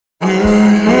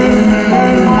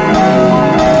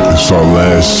It's our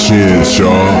last chance,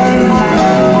 y'all.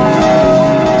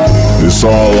 It's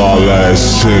all our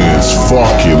last chance.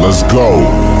 Fuck it, let's go.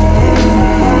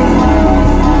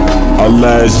 Our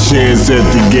last chance at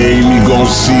the game, you gon'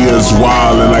 see us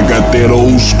wildin'. I got that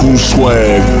old school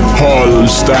swag, Harlem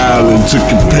stylin'. Took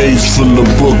a page from the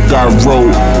book I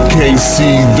wrote. Can't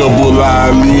see double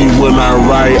I lead when I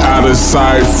write. Out of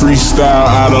sight, freestyle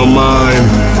out of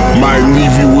mind. Might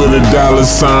leave you with a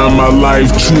 $sign. My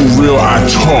life too real, I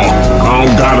talk, I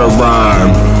don't gotta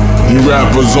rhyme. You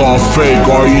rappers all fake,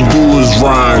 all you do is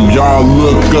rhyme. Y'all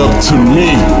look up to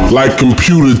me like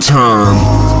computer time.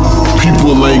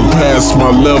 People ain't past my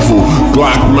level.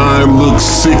 Glock 9 looks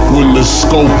sick when the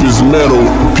scope is metal.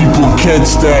 People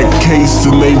catch that case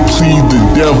and they plead the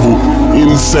devil.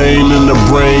 Insane in the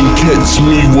brain, catch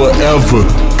me wherever.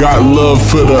 Got love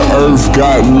for the earth,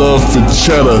 got love for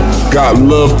cheddar. Got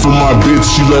love for my bitch,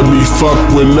 she let me fuck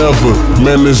whenever.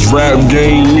 Man, this rap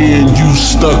game, me and you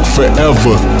stuck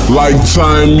forever. Like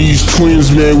Siamese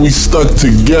twins, man, we stuck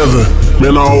together.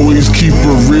 Man, I always keep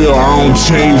it real, I don't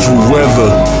change with weather.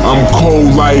 I'm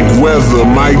cold like weather,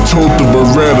 Mike told the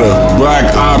Beretta.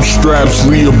 Black op straps,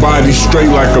 leave your body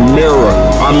straight like a mirror.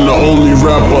 I'm the only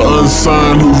rapper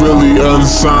unsigned who really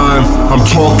unsigned. I'm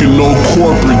talking no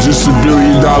corporate, just $1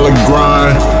 billion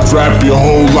grind. Rap your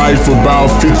whole life about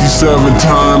 57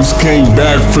 times, came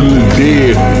back from the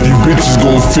dead. You bitches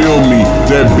gon' feel me.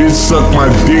 That bitch suck my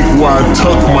dick while I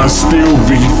tuck my steel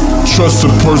beat. Trust a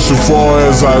person far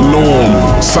as I know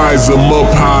him. Size them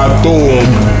up how I throw them.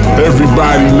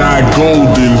 Everybody not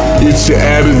golden. It's your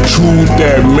attitude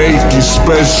that make you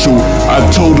special. I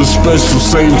told her special,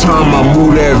 same time I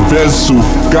move that vessel.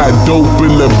 Got dope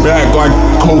in the back like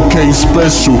cocaine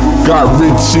special. Got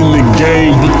rich in the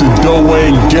game, but the dough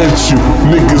ain't get you.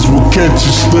 Niggas will catch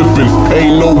you slipping,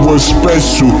 ain't no one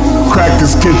special.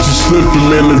 Crackers catch you slipping,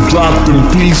 man, they dropped in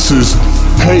pieces.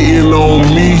 Hating on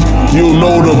me, you'll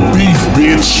know the beef,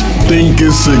 bitch. Think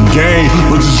it's a game,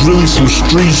 but it's really some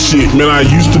street shit. Man, I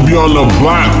used to be on the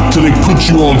block till they put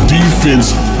you on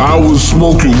defense. I was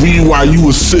smoking weed while you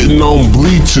was sitting on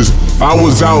bleachers. I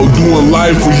was out doing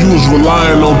life where you was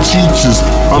relying on teachers.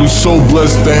 I'm so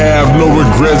blessed to have, no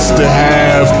regrets to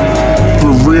have.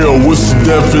 For real, what's the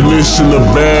definition of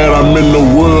bad? I'm in the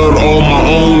world on my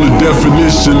own, the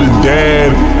definition of dad.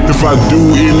 If I do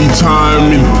any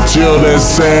time in jail that's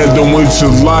sad, don't waste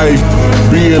your life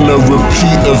being a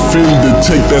repeat offender.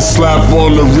 Take that slap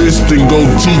on the wrist and go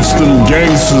teach them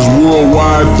gangsters.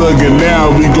 Worldwide thuggin' now,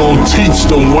 we gon' teach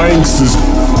them wanksters.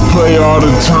 Play all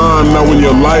the time, not when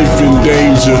your life in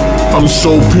danger. I'm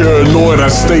so paranoid, I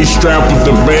stay strapped with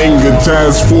the banger.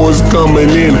 Task force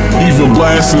coming in, even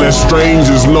blasting at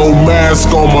strangers. No mask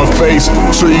on my face,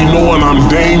 so you know when I'm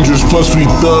dangerous. Plus we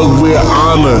thug with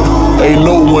honor, ain't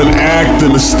no one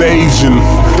acting or staging.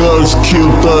 Thugs kill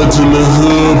thugs in the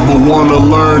hood, but wanna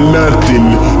learn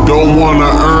nothing. Don't wanna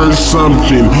earn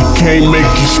something, can't make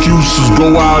excuses,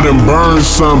 go out and burn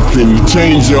something.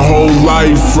 Change your whole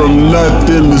life from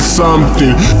nothing to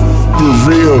something. For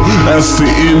real, that's the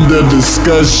end of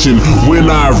discussion. When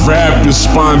I rap, it's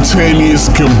spontaneous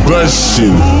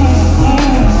combustion.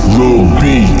 Lil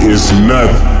B is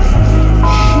nothing.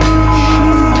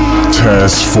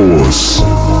 Task force.